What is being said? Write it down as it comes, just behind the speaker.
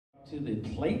to the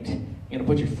plate. You're going to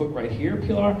put your foot right here,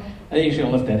 Pilar. And then you're going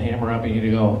to lift that hammer up and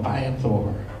you're going to go, I am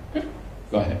Thor.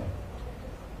 Go ahead.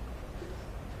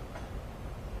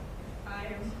 I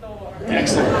am Thor.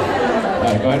 Excellent. All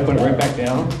right, go ahead and put it right back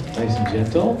down. Nice and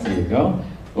gentle. There you go.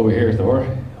 Over here,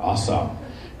 Thor. Awesome.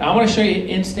 Now I'm going to show you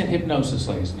instant hypnosis,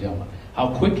 ladies and gentlemen.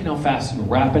 How quick and how fast and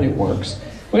rapid it works.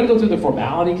 We're going to go through the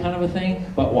formality kind of a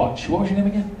thing, but watch. What was your name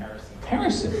again? Harrison.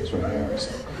 Harrison. That's right,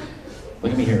 Harrison.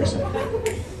 Look at me, Harrison.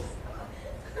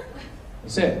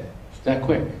 That's it. It's that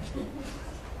quick.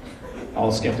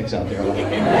 All the skeptics out there.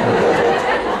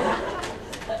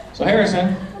 So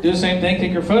Harrison, do the same thing.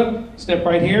 Take your foot, step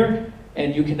right here,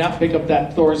 and you cannot pick up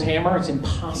that Thor's hammer. It's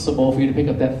impossible for you to pick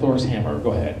up that Thor's hammer.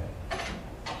 Go ahead.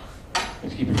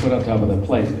 Just keep your foot on top of the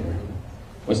plate there.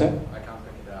 What's that? I can't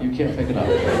pick it up. You can't pick it up.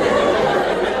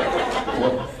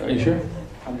 What? Are you sure?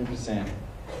 100%.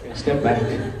 Step back.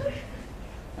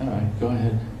 All right, go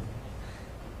ahead.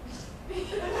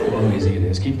 Look how easy it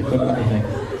is. Keep your foot on the thing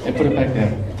and put it back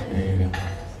down. There you go.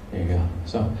 There you go.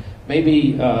 So maybe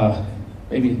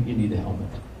you need a helmet.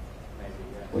 Maybe,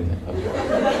 yeah. What do you think?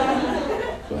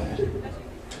 Okay. Go ahead.